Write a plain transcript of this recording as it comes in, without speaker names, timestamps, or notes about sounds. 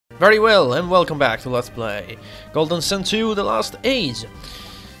Very well, and welcome back to Let's Play Golden Sun 2, The Last Age.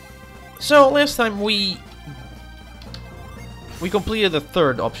 So, last time we completed the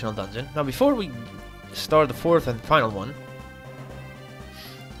third optional dungeon. Now, before we start the fourth and final one,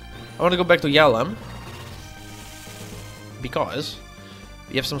 I want to go back to Yalam, because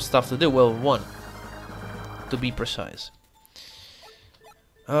we have some stuff to do. Well, one, to be precise.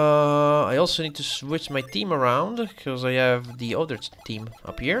 I also need to switch my team around, because I have the other team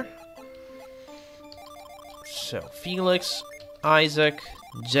up here. So, Felix, Isaac,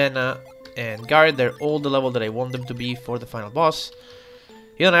 Jenna, and Guard, they're all the level that I want them to be for the final boss.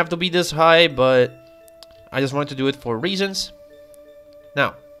 You don't have to be this high, but I just wanted to do it for reasons.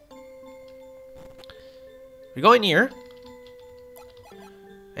 Now, we go in here,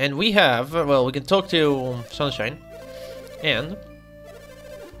 and we have, well, we can talk to Sunshine, and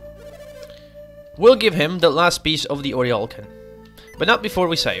we'll give him the last piece of the Oriolcan, but not before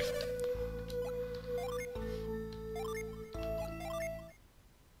we save.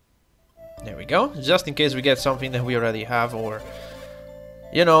 There we go, just in case we get something that we already have, or,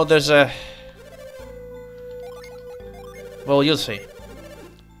 you know, there's a... Well, you'll see.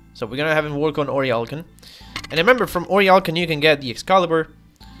 So we're gonna have him work on Oriolcan. And remember, from Oriolcan you can get the Excalibur,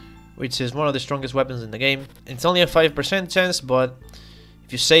 which is one of the strongest weapons in the game. It's only a 5% chance, but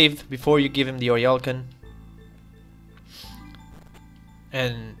if you save before you give him the Oriolcan,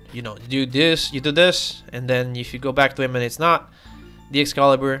 and, you know, you do this, and then if you go back to him and it's not the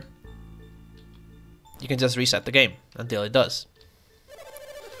Excalibur, you can just reset the game until it does.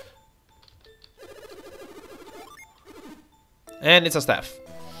 And it's a staff.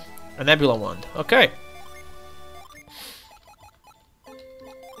 A Nebula wand. Okay.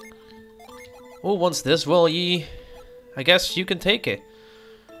 Who wants this? Well, I guess you can take it.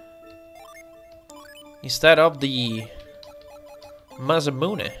 Instead of the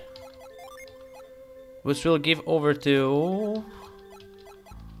Mazamune, which we'll give over to...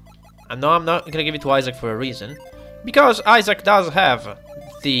 No, I'm not gonna give it to Isaac for a reason. Because Isaac does have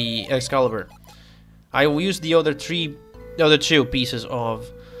the Excalibur. I will use the other two pieces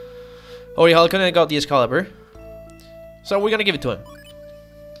of Oriolcan and I got the Excalibur. So we're gonna give it to him.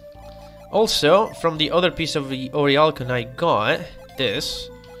 Also, from the other piece of the Oriolcan I got this.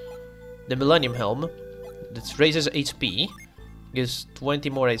 The Millennium Helm. That raises HP. Gives 20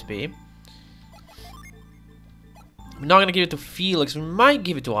 more HP. I'm not gonna give it to Felix. We might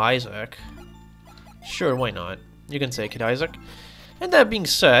give it to Isaac. Sure, why not? You can take it, Isaac. And that being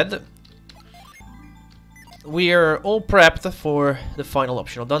said, we are all prepped for the final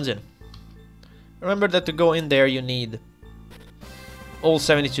optional dungeon. Remember that to go in there you need all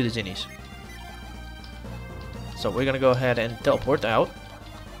 72 Djinnis. So we're gonna go ahead and teleport out.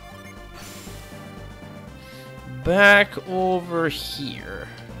 Back over here.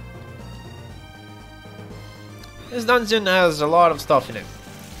 This dungeon has a lot of stuff in it.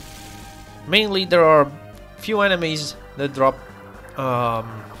 Mainly there are few enemies that drop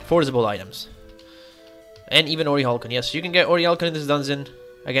forcible items. And even Oriolcan. Yes, you can get Oriolcan in this dungeon.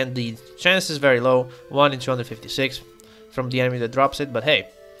 Again, the chance is very low. 1 in 256 from the enemy that drops it, but hey.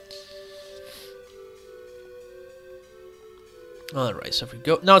 Alright, so if we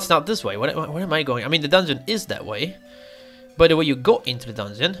go... No, it's not this way. Where am I going? I mean, the dungeon is that way. But the way you go into the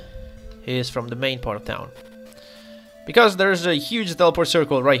dungeon is from the main part of town. Because there's a huge teleport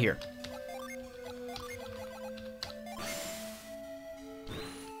circle right here.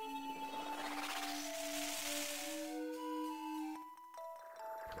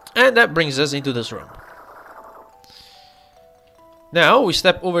 And that brings us into this room. Now we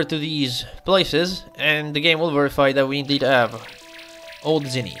step over to these places and the game will verify that we indeed have all the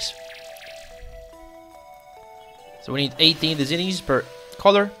Djinnis. So we need 18 Djinnis per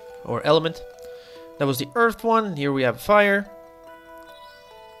color or element. That was the earth one. Here we have fire.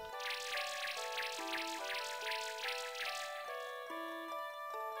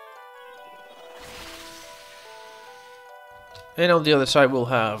 And on the other side we'll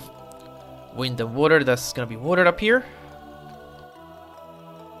have wind and water. That's gonna be water up here.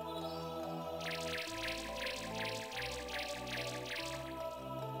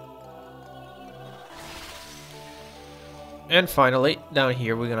 And finally, down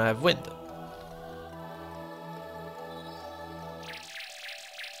here we're gonna have wind.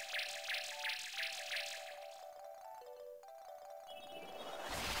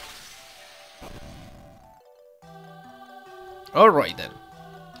 Alright then.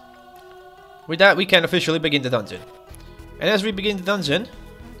 With that, we can officially begin the dungeon. And as we begin the dungeon,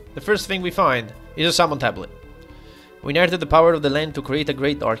 the first thing we find is a summon tablet. We inherited the power of the land to create a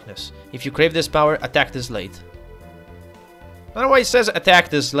great darkness. If you crave this power, attack this late. I don't know why it says attack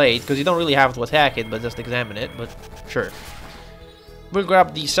this late, because you don't really have to attack it, but just examine it, but sure. We'll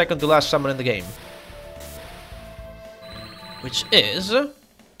grab the second to last summon in the game. Which is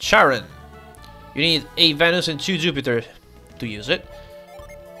Charon. You need a Venus and 2 Jupiter to use it.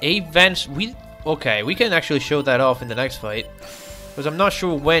 A Venus... Okay, we can actually show that off in the next fight. Because I'm not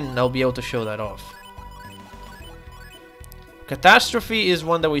sure when I'll be able to show that off. Catastrophe is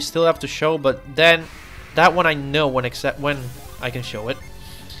one that we still have to show, but then that one I know when I can show it.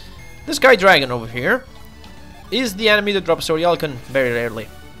 This guy dragon over here is the enemy that drops Oriolcon very rarely.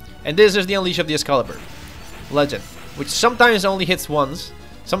 And this is the Unleash of the Excalibur Legend, which sometimes only hits once,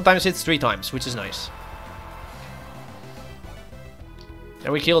 sometimes hits 3 times, which is nice.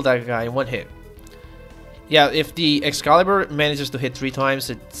 And we killed that guy in 1 hit. Yeah, if the Excalibur manages to hit 3 times,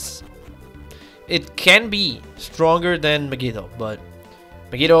 it can be stronger than Megiddo, but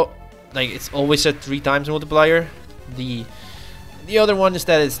Megiddo, like, it's always a 3 times multiplier. The other one is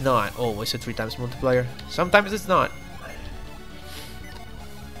that it's not always a 3 times multiplier. Sometimes it's not.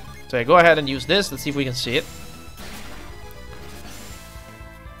 So I go ahead and use this. Let's see if we can see it.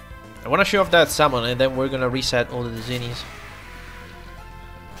 I want to show off that summon, and then we're gonna reset all the Djinnis.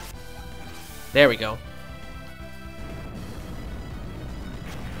 There we go.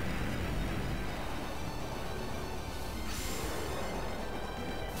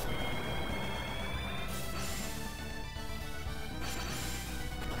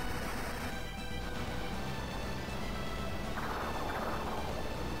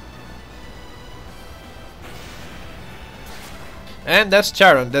 And that's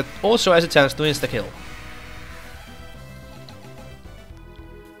Charon, that also has a chance to insta-kill.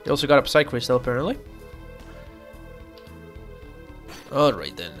 They also got a Psy Crystal, apparently.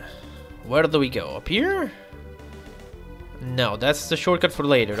 Alright then. Where do we go? Up here? No, that's the shortcut for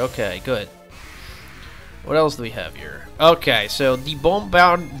later. Okay, good. What else do we have here? Okay, so the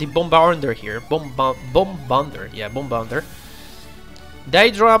Bombounder here. Bombounder. Yeah, Bombounder.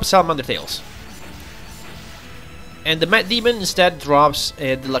 They drop Salamander Tails. And the Mad Demon instead drops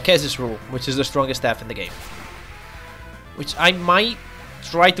the Lachesis Rule, which is the strongest staff in the game. Which I might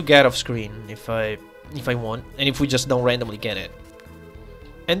try to get off screen if I want, and if we just don't randomly get it.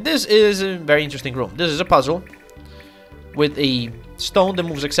 And this is a very interesting room. This is a puzzle with a stone that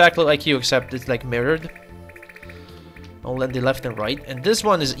moves exactly like you, except it's like mirrored on the left and right. And this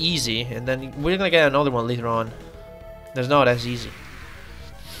one is easy, and then we're gonna get another one later on that's not as easy.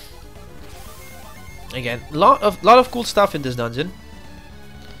 Again, lot of cool stuff in this dungeon.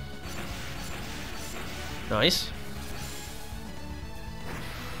 Nice.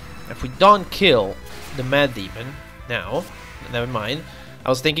 If we don't kill the Mad Demon now, never mind. I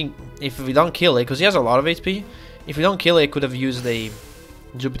was thinking if we don't kill it, because he has a lot of HP. If we don't kill it, I could have used a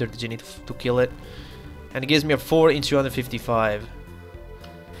Jupiter Djinn to kill it, and it gives me a 4 in 255,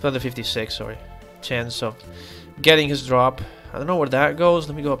 256, sorry, chance of getting his drop. I don't know where that goes.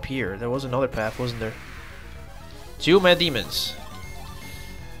 Let me go up here. There was another path, wasn't there? 2 Mad Demons.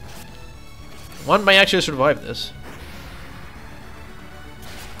 One might actually survive this.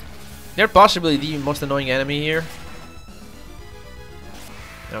 They're possibly the most annoying enemy here.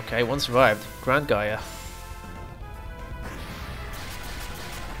 Okay, one survived. Grand Gaia.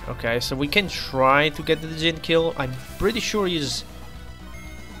 Okay, so we can try to get the Djinn kill. I'm pretty sure he's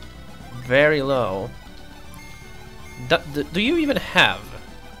very low. Do you even have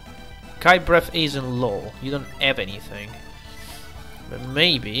Kai Breath, Ace, and Lol? You don't have anything. But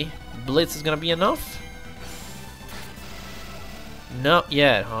maybe Blitz is gonna be enough? Not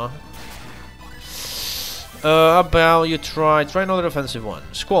yet, huh? About you try another offensive one.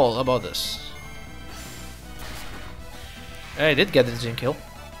 Squall, about this. I did get the Djinn kill.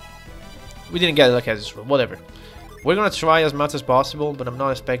 We didn't get it like as whatever. We're gonna try as much as possible, but I'm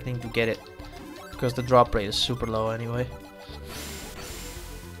not expecting to get it, because the drop rate is super low anyway.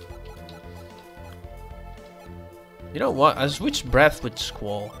 You know what? I switched Breath with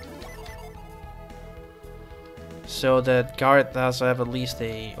Squall, so that Garrett does have at least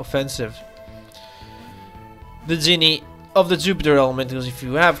a offensive. The Djinn of the Jupiter element, because if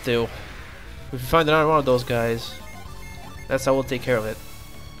you have to, if you find another one of those guys, that's how we'll take care of it.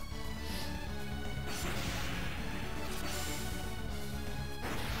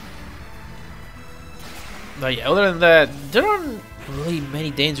 But yeah, other than that, there aren't really many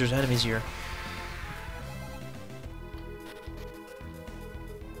dangerous enemies here.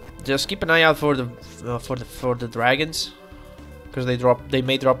 Just keep an eye out for the dragons, because they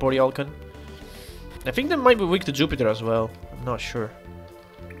may drop Oriolcon. I think they might be weak to Jupiter as well. I'm not sure.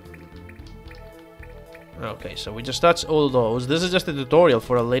 Okay, so we just touched all those. This is just a tutorial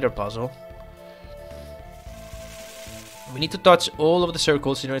for a later puzzle. We need to touch all of the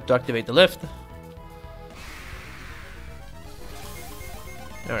circles in order to activate the lift.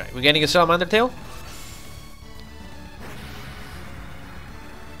 Alright, we're getting a salamander tail.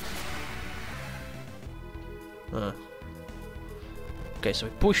 Okay, so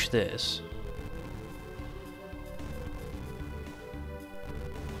we push this.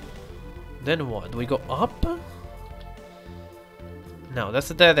 Then what? Do we go up? No, that's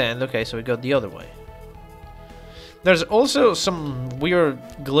the dead end. Okay, so we go the other way. There's also some weird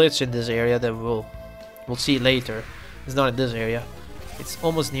glitch in this area that we'll see later. It's not in this area. It's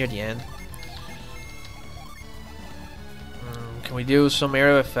almost near the end. Can we do some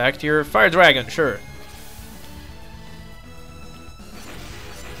area effect here? Fire dragon, sure.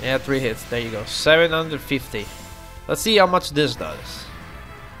 Yeah, 3 hits. There you go. 750. Let's see how much this does.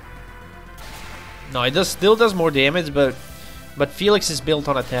 No, it still does more damage, but Felix is built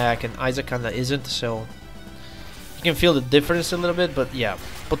on attack and Isaac kinda isn't, so you can feel the difference a little bit. But yeah,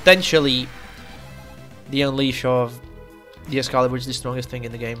 potentially the unleash of the Excalibur is the strongest thing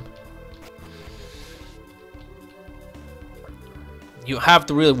in the game. You have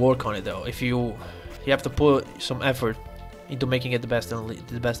to really work on it though. If you have to put some effort into making it the best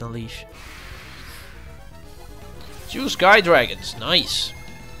unleash. 2 sky dragons, nice.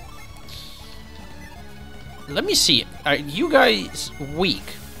 Let me see. Are you guys weak?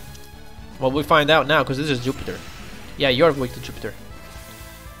 Well, we find out now because this is Jupiter. Yeah, you're weak to Jupiter.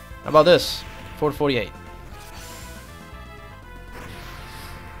 How about this? 448.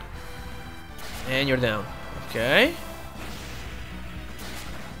 And you're down. Okay.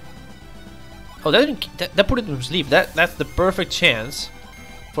 Oh, that put it to sleep. That's the perfect chance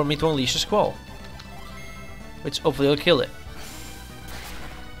for me to unleash a Squall, which hopefully will kill it.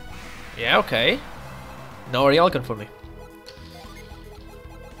 Yeah, okay. No Realcon for me.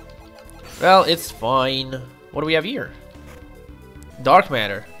 Well, it's fine. What do we have here? Dark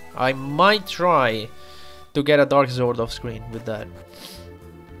matter. I might try to get a Dark Sword off screen with that.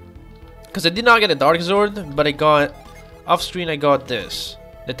 Because I did not get a Dark Sword, but I got... Off screen I got this.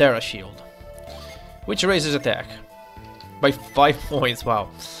 The Terra Shield. Which raises attack. By 5 points, wow.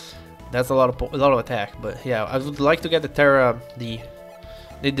 That's a lot of attack, but yeah, I would like to get the Terra...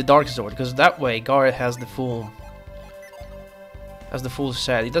 The Dark Sword, because that way Garrett has the full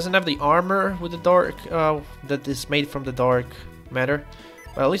set. He doesn't have the armor with the dark that is made from the dark matter,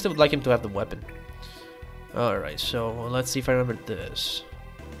 but at least I would like him to have the weapon. Alright, so let's see if I remember this.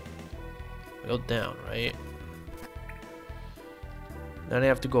 Go down, right? Then I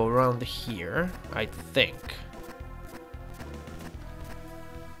have to go around here, I think.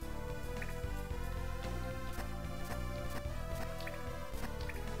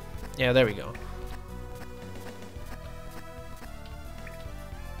 Yeah, there we go.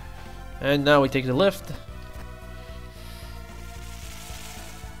 And now we take the lift.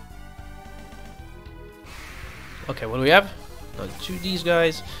 Okay, what do we have? To these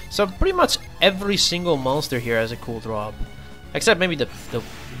guys. So pretty much every single monster here has a cool drop, except maybe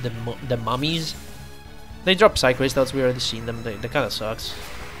the mummies. They drop Psy Crystals. We already seen them. They kind of sucks.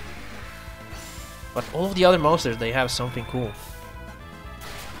 But all of the other monsters, they have something cool.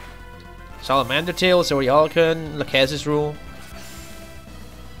 Salamander Tail, Alchemy, Lachesis Rule.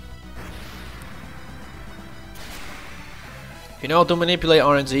 If you know how to manipulate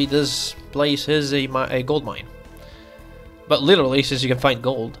RNG, this place is a gold mine. But literally, since you can find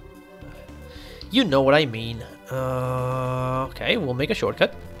gold. You know what I mean. Okay, we'll make a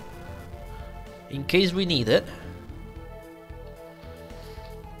shortcut. In case we need it.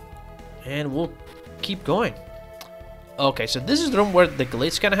 And we'll keep going. Okay, so this is the room where the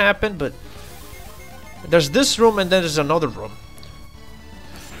glitch can happen, but... There's this room and then there's another room.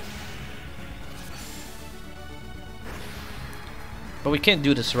 But we can't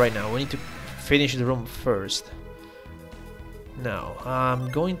do this right now. We need to finish the room first. Now, I'm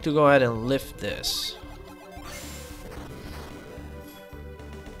going to go ahead and lift this.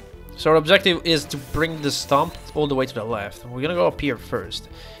 So our objective is to bring the stump all the way to the left. We're gonna go up here first.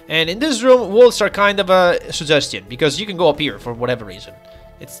 And in this room, walls are kind of a suggestion, because you can go up here for whatever reason.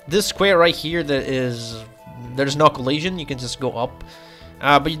 It's this square right here that is... There's no collision, you can just go up.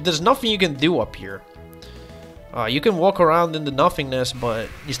 But there's nothing you can do up here. You can walk around in the nothingness, but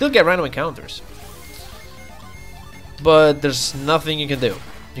you still get random encounters. But there's nothing you can do.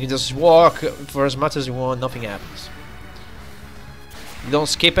 You can just walk for as much as you want, nothing happens. You don't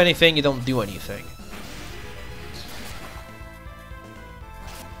skip anything, you don't do anything.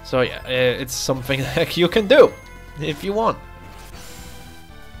 So yeah, it's something that you can do if you want.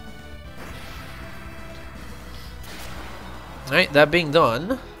 Alright, that being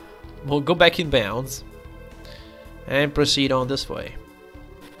done, we'll go back in bounds. And proceed on this way.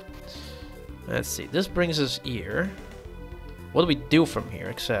 Let's see, this brings us here. What do we do from here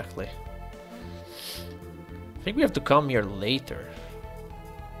exactly? I think we have to come here later.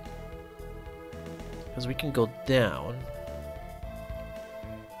 Because we can go down.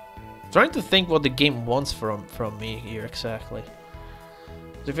 Trying to think what the game wants from me here exactly.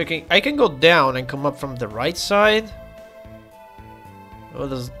 So if I can go down and come up from the right side. How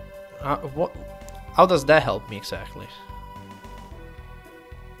does that help me exactly?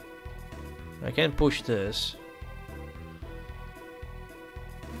 I can push this.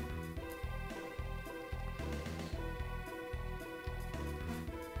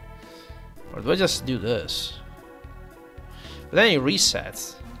 Or do I just do this? But then it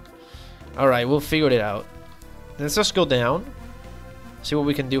resets. Alright, we'll figure it out. Let's just go down. See what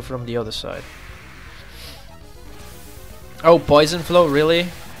we can do from the other side. Oh, poison flow, really?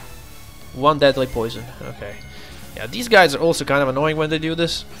 One deadly poison. Okay. Yeah, these guys are also kind of annoying when they do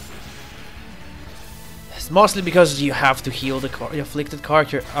this. It's mostly because you have to heal the afflicted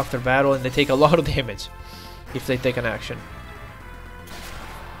character after battle, and they take a lot of damage if they take an action.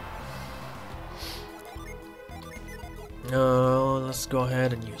 Let's go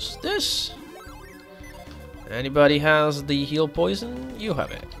ahead and use this. Anybody has the heal poison? You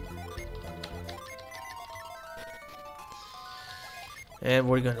have it. And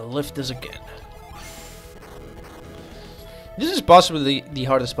we're gonna lift this again. This is possibly the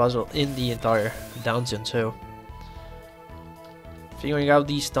hardest puzzle in the entire dungeon too. Figuring out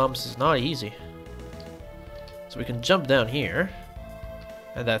these stumps is not easy. So we can jump down here.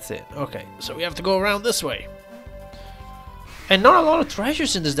 And that's it. Okay, so we have to go around this way. And not a lot of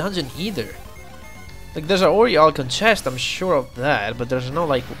treasures in this dungeon either. Like, there's an alchemy chest, I'm sure of that, but there's no,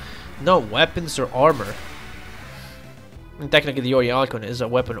 like, no weapons or armor. And technically the alchemy is a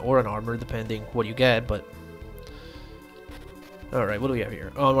weapon or an armor, depending what you get, but... Alright, what do we have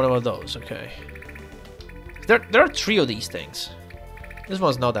here? Oh, one of those, okay. There are 3 of these things. This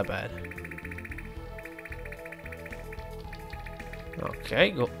one's not that bad.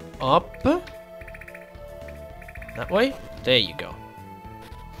 Okay, go up. That way? There you go.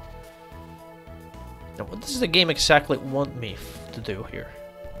 Now, what does the game exactly want me to do here?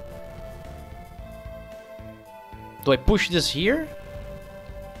 Do I push this here?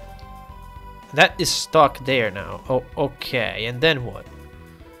 That is stuck there now. Oh, okay. And then what?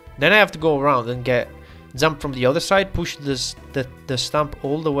 Then I have to go around and jump from the other side, push the stump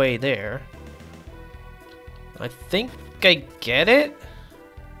all the way there. I think I get it?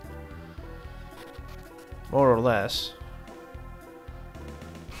 More or less.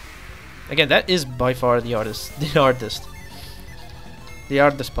 Again, that is by far the hardest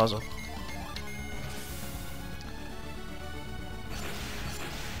puzzle.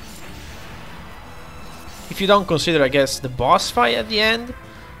 If you don't consider, I guess, the boss fight at the end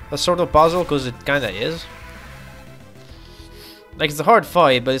a sort of puzzle, because it kinda is. Like, it's a hard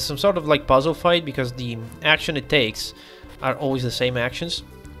fight, but it's some sort of like puzzle fight because the action it takes are always the same actions.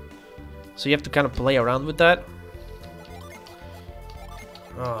 So you have to kind of play around with that.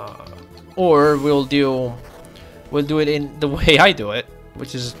 Or we'll do it in the way I do it,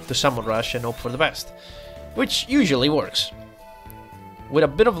 which is the summon rush and hope for the best, which usually works. With a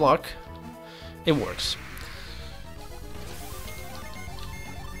bit of luck, it works.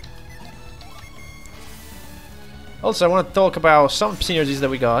 Also, I want to talk about some synergies that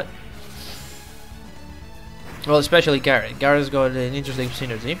we got. Well, especially Garrett. Garrett's got an interesting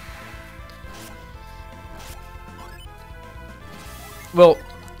synergy. Well,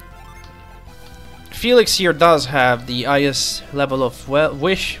 Felix here does have the highest level of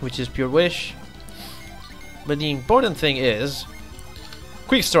wish, which is pure wish. But the important thing is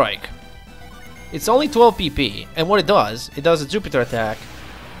quick strike. It's only 12 PP, and what it does a Jupiter attack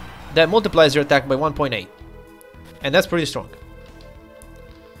that multiplies your attack by 1.8. And that's pretty strong.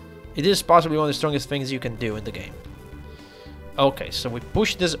 It is possibly one of the strongest things you can do in the game. Okay, so we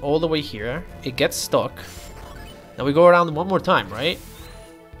push this all the way here. It gets stuck. Now we go around one more time, right?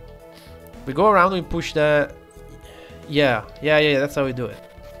 We go around, we push the... Yeah, that's how we do it.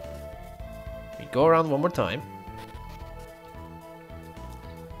 We go around one more time.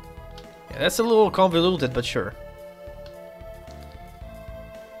 Yeah, that's a little convoluted, but sure.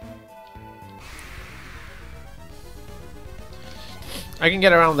 I can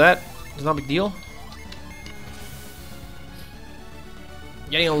get around that. It's not a big deal.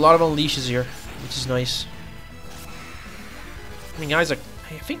 Getting a lot of unleashes here, which is nice. I mean, Isaac...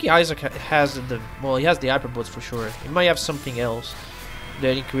 I think Isaac has the... Well, he has the hyper boots for sure. He might have something else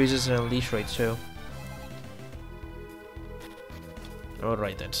that increases the unleash rate too.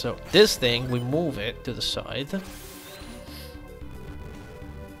 Alright then, so this thing, we move it to the side.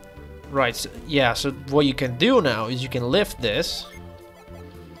 Right, so, yeah, so what you can do now is you can lift this.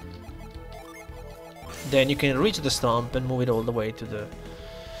 Then you can reach the stump and move it all the way to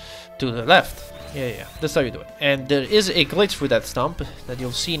the left. Yeah, that's how you do it. And there is a glitch for that stump that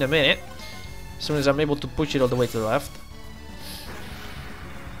you'll see in a minute. As soon as I'm able to push it all the way to the left.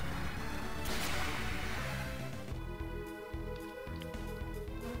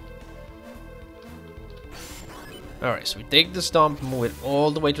 Alright, so we take the stump, move it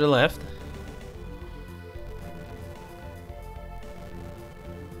all the way to the left.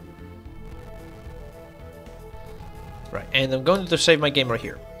 Right, and I'm going to save my game right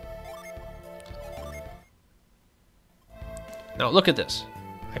here. Now look at this.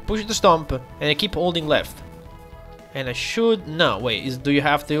 I push the stump and I keep holding left. And I should... No, wait, do you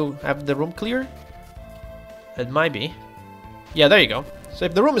have to have the room clear? It might be. Yeah, there you go. So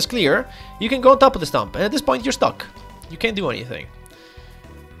if the room is clear, you can go on top of the stump. And at this point, you're stuck. You can't do anything.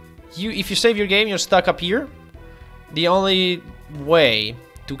 If you save your game, you're stuck up here. The only way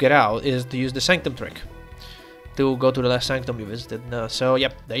to get out is to use the Sanctum trick. To go to the last Sanctum you visited. So,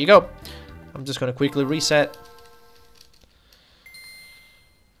 yep, there you go. I'm just gonna quickly reset.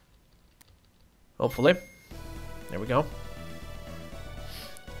 Hopefully. There we go.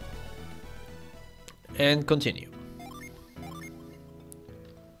 And continue.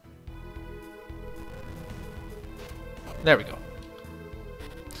 There we go.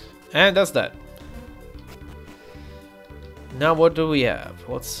 And that's that. Now what do we have?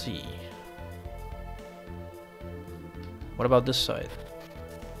 Let's see. What about this side?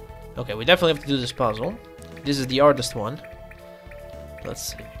 Okay, we definitely have to do this puzzle. This is the hardest one. Let's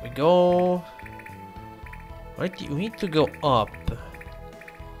see. We go... Right, we need to go up.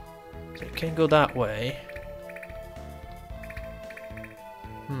 So you can't go that way.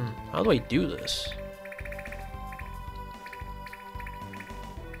 How do I do this?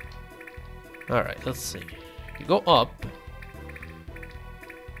 Alright, let's see. You go up.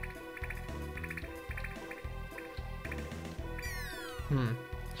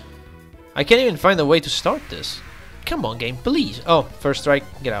 I can't even find a way to start this. Come on, game, please. Oh, first strike,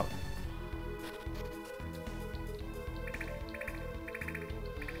 get out.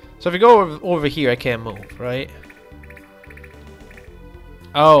 So if you go over here, I can't move, right?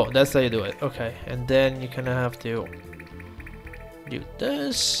 Oh, that's how you do it. Okay, and then you kind of have to do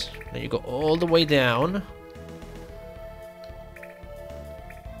this. Then you go all the way down.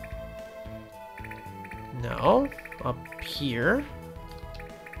 No, up here.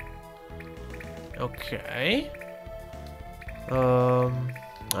 Okay. I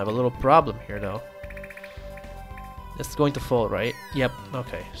have a little problem here, though. It's going to fall, right? Yep.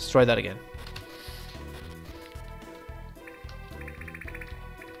 Okay, let's try that again.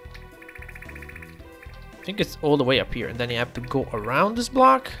 I think it's all the way up here, and then you have to go around this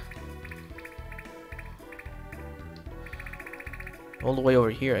block. All the way over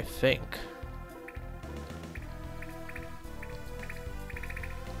here, I think.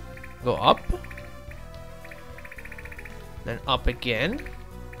 Go up. Then up again.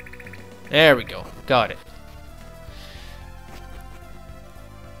 There we go. Got it.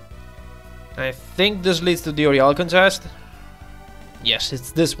 I think this leads to the Oriole contest. Yes,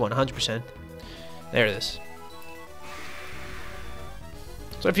 it's this one, 100%. There it is.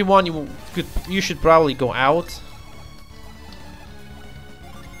 So if you want, you should probably go out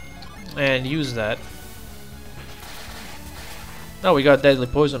and use that. Oh, we got deadly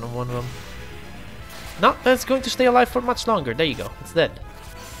poison on one of them. No, that's going to stay alive for much longer. There you go. It's dead.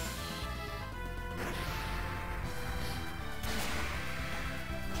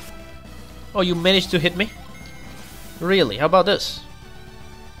 Oh, you managed to hit me? Really? How about this?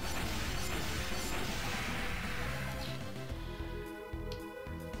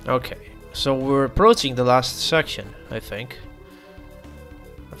 Okay, so we're approaching the last section, I think.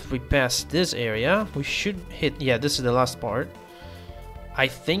 If we pass this area, we should hit... Yeah, this is the last part. I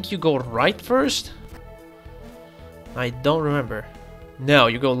think you go right first? I don't remember. No,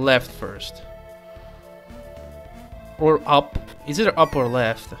 you go left first. Or up. Is it up or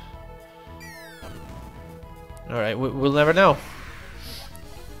left? Alright, we'll never know.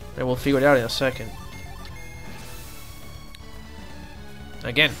 And we'll figure it out in a second.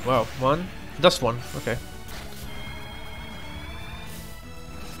 Again, wow, one. Just one, okay.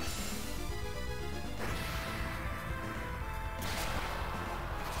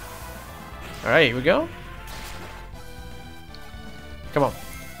 Alright, here we go. Come on.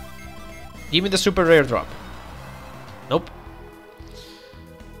 Give me the super rare drop. Nope.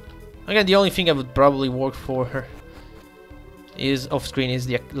 Again, the only thing I would probably work for her is off screen is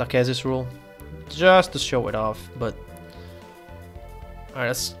the Lachesis rule. Just to show it off, but Alright,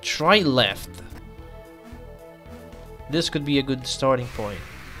 let's try left. This could be a good starting point.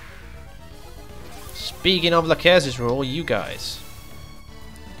 Speaking of Lacaze's role, you guys.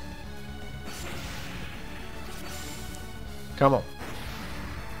 Come on.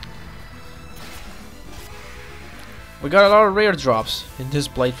 We got a lot of rare drops in this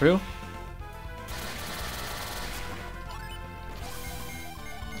playthrough.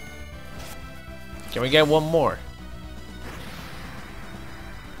 Can we get one more?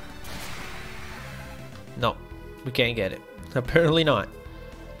 No, we can't get it. Apparently not.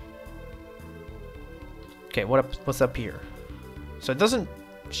 Okay, what's up here? So it doesn't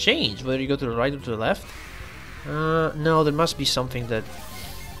change whether you go to the right or to the left. No, there must be something that...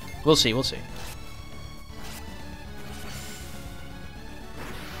 We'll see, we'll see.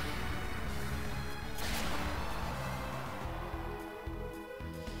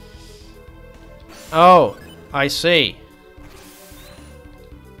 Oh, I see.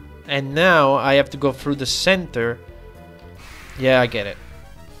 And now I have to go through the center. Yeah, I get it.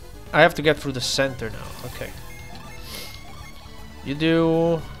 I have to get through the center now. Okay. You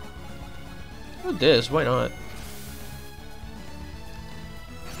do this, why not?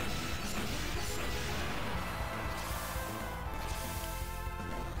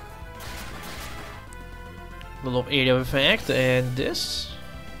 Little area of effect, and this.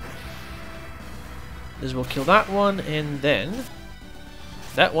 This will kill that one, and then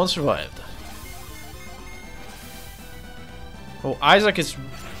that one survived. Oh, Isaac is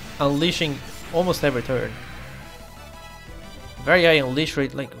unleashing almost every turn. Very high unleash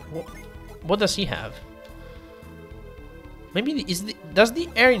rate. Like, what does he have? Maybe does the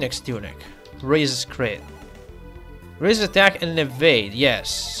Erinix tunic raises crit? Raises attack and evade. Yes,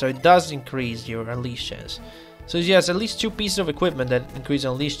 so it does increase your unleash chance. So he has at least 2 pieces of equipment that increase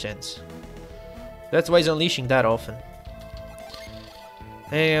unleash chance. That's why he's unleashing that often.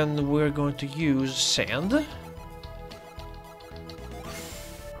 And we're going to use sand.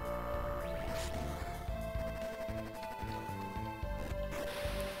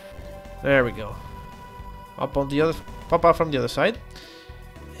 There we go. Up on the other, pop out from the other side.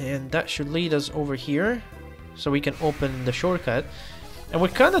 And that should lead us over here. So we can open the shortcut. And we're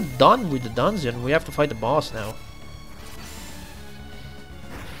kind of done with the dungeon. We have to fight the boss now.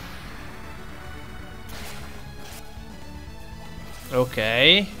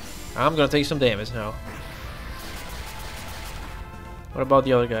 Okay, I'm gonna take some damage now. What about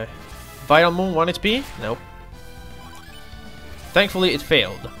the other guy? Vital Moon 1 HP? Nope. Thankfully it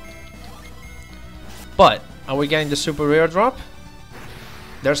failed. But, are we getting the super rare drop?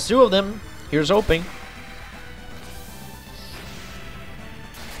 There's 2 of them. Here's hoping.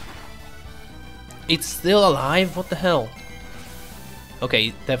 It's still alive? What the hell? Okay,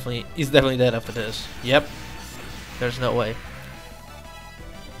 he's definitely dead after this. Yep. There's no way.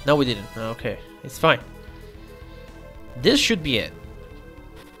 No, we didn't. Okay, it's fine. This should be it.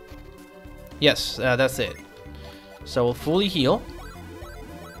 Yes, that's it. So we'll fully heal.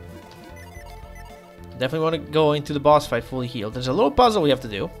 Definitely want to go into the boss fight fully healed. There's a little puzzle we have to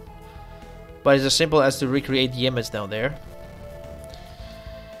do, but it's as simple as to recreate the image down there.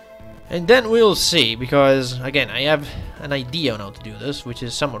 And then we'll see, because again, I have an idea on how to do this, which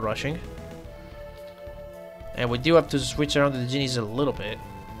is somewhat rushing. And we do have to switch around the genies a little bit,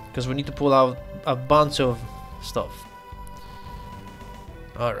 because we need to pull out a bunch of stuff.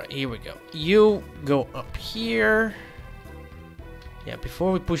 Alright, here we go. You go up here. Yeah,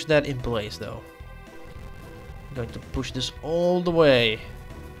 before we push that in place though, I'm going to push this all the way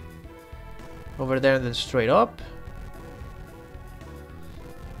over there and then straight up.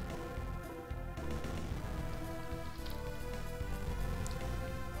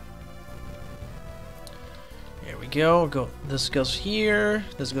 Go. This goes here.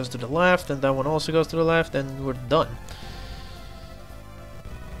 This goes to the left, and that one also goes to the left, and we're done.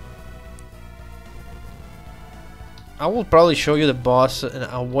 I will probably show you the boss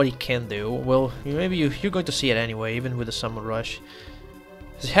and what he can do. Well, maybe you're going to see it anyway, even with the Summon Rush.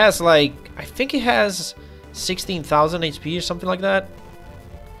 It has like, I think it has 16,000 HP or something like that.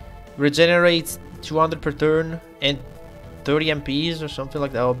 Regenerates 200 per turn and 30 MPs or something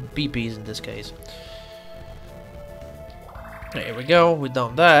like that, or BPs in this case. There we go, we've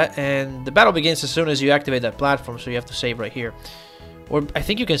done that, and the battle begins as soon as you activate that platform, so you have to save right here. Or I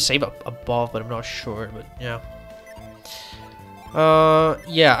think you can save up above, but I'm not sure, but yeah.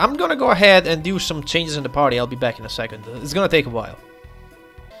 Yeah, I'm gonna go ahead and do some changes in the party. I'll be back in a second. It's gonna take a while.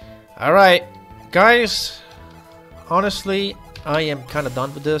 Alright, guys, honestly, I am kind of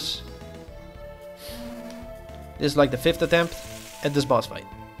done with this. This is like the 5th attempt at this boss fight.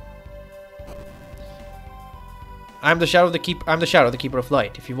 I'm the shadow, the keeper of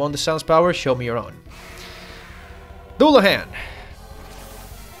light. If you want the sun's power, show me your own. Duel a hand.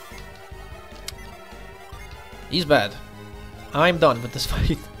 He's bad. I'm done with this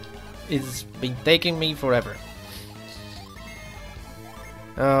fight. It's been taking me forever.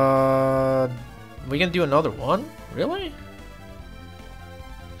 We can do another one? Really?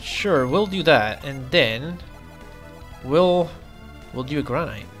 Sure, we'll do that, and then we'll do a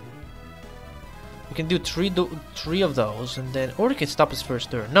granite. We can do three of those, and then, or we can stop his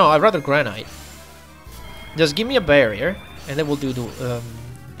first turn. No, I'd rather granite. Just give me a barrier, and then we'll do the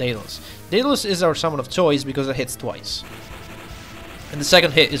Daedalus. Daedalus is our summon of choice because it hits twice, and the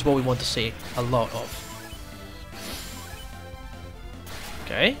second hit is what we want to see a lot of.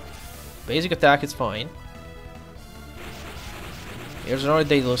 Okay, basic attack is fine. Here's another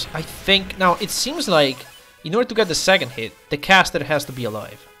Daedalus. I think now it seems like in order to get the second hit, the caster has to be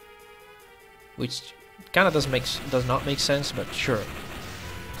alive, which kind of does not make sense, but sure.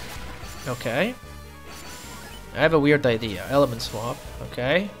 Okay. I have a weird idea. Element swap.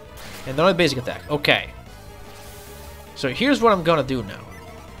 Okay. And another basic attack. Okay. So here's what I'm gonna do now.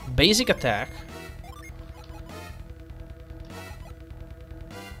 Basic attack.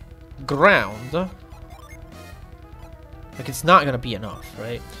 Ground. Like, it's not gonna be enough,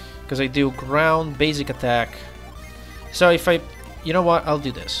 right? Because I do ground, basic attack. So if I... You know what? I'll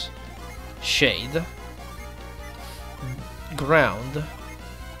do this. Shade. Ground.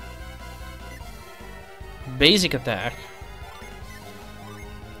 Basic attack.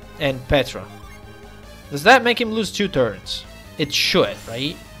 And Petra. Does that make him lose 2 turns? It should,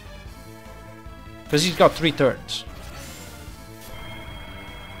 right? Because he's got 3 turns.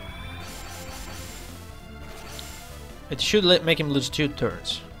 It should make him lose 2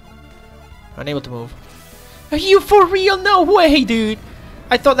 turns. Unable to move. Are you for real? No way, dude!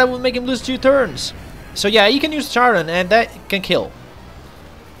 I thought that would make him lose 2 turns. So yeah, you can use Charon and that can kill.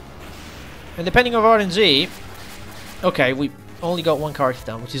 And depending on RNG... Okay, we only got 1 card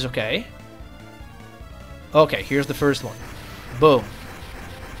down, which is okay. Okay, here's the first one. Boom.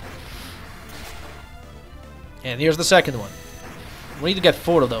 And here's the second one. We need to get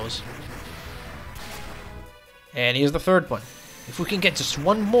 4 of those. And here's the third one. If we can get just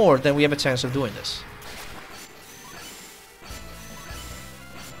 1 more, then we have a chance of doing this.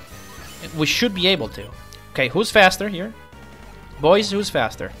 And we should be able to. Okay, who's faster here? Boys, who's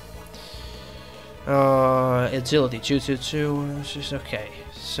faster? Agility, 222. Okay,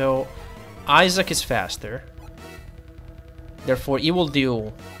 so Isaac is faster. Therefore, he will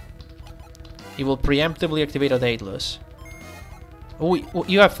preemptively activate a Daedalus. Oh,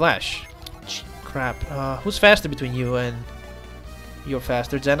 you have flash. Crap. Who's faster between you and... You're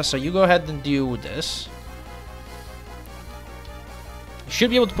faster, Jenna, so you go ahead and do this. You should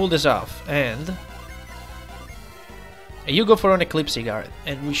be able to pull this off, and you go for an Eclipse Guard,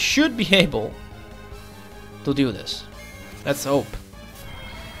 and we should be able to do this. Let's hope.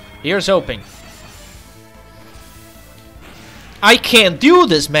 Here's hoping. I can't do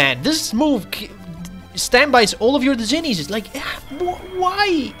this, man! This move standbys all of your Djinnis. It's like,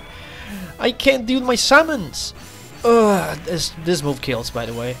 why? I can't do my summons. This move kills, by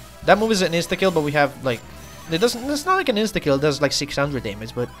the way. That move is an insta kill, but we have like, it's not like an insta kill. It does like 600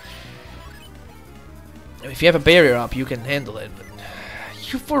 damage, but if you have a barrier up, you can handle it. But,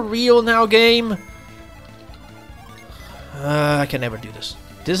 you for real now, game? I can never do this.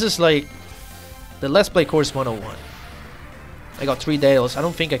 This is like the Let's Play course 101. I got 3 Daedalus. I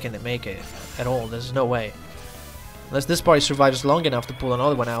don't think I can make it at all. There's no way. Unless this party survives long enough to pull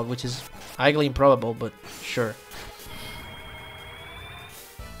another one out, which is highly improbable, but sure.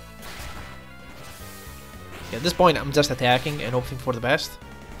 Yeah, at this point, I'm just attacking and hoping for the best.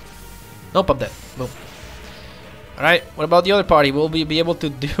 Nope, I'm dead. Boom. Alright, what about the other party? Will we be able to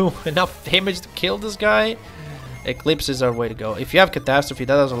do enough damage to kill this guy? Eclipse is our way to go. If you have Catastrophe,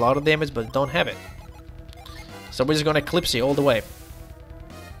 that does a lot of damage, but don't have it. So we're just gonna Eclipse you all the way.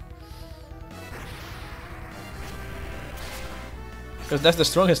 Because that's the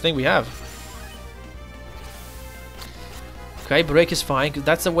strongest thing we have. Okay, break is fine. Cause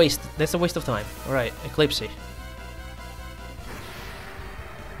that's a waste. That's a waste of time. All right, Eclipse.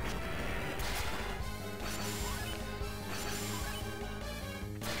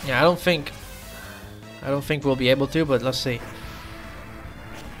 Yeah, I don't think we'll be able to, but let's see.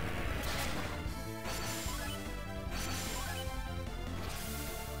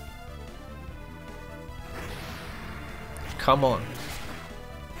 Come on.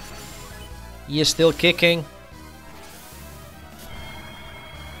 He is still kicking.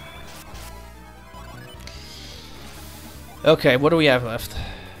 Okay, what do we have left?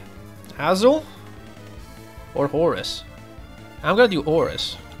 Hazel? Or Horus. I'm gonna do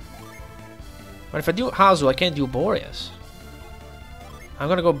Horus. But if I do Hazu, I can't do Boreas. I'm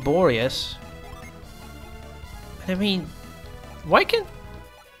gonna go Boreas. I mean, why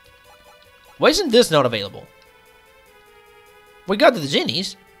isn't this not available? We got the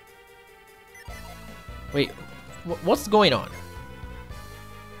Djinnis. Wait, what's going on?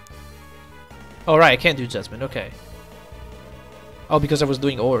 Oh right, I can't do Judgment, okay. Oh, because I was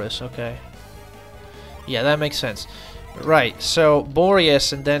doing Horus, okay. Yeah, that makes sense. Right, so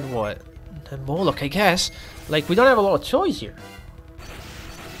Boreas and then what? And Moloch, I guess. Like, we don't have a lot of choice here.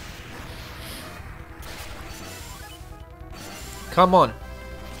 Come on.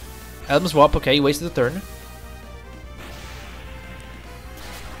 Elm swap, okay, he wasted a turn.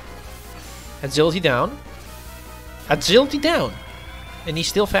 Agility down. Agility down! And he's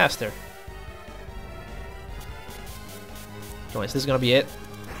still faster. Oh, is this gonna be it?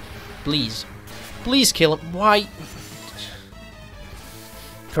 Please. Please kill him. Why?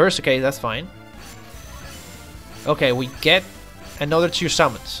 Curse, okay, that's fine. Okay, we get another 2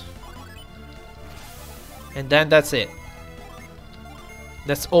 summons. And then that's it.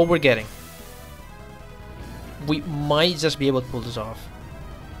 That's all we're getting. We might just be able to pull this off.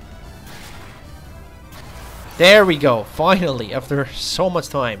 There we go. Finally, after so much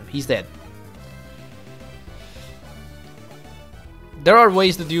time, he's dead. There are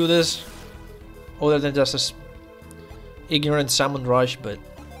ways to do this other than just a ignorant summon rush, but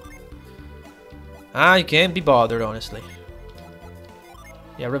I can't be bothered, honestly.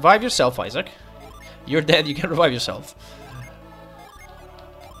 Yeah, revive yourself, Isaac. You're dead, you can revive yourself.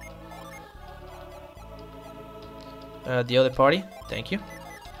 The other party, thank you.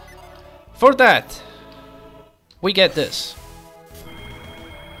 For that, we get this.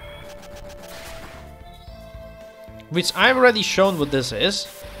 Which I've already shown what this is.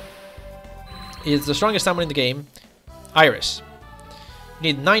 It's the strongest summon in the game, Iris.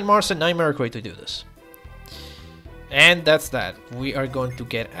 You need 9 Mars and 9 Mercury to do this. And that's that. We are going to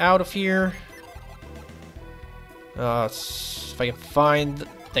get out of here. If I can find...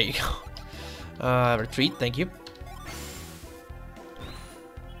 There you go. Retreat, thank you.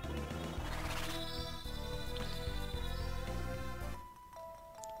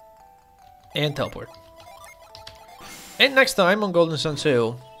 And teleport. And next time on Golden Sun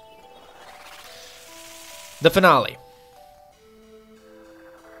 2, the finale.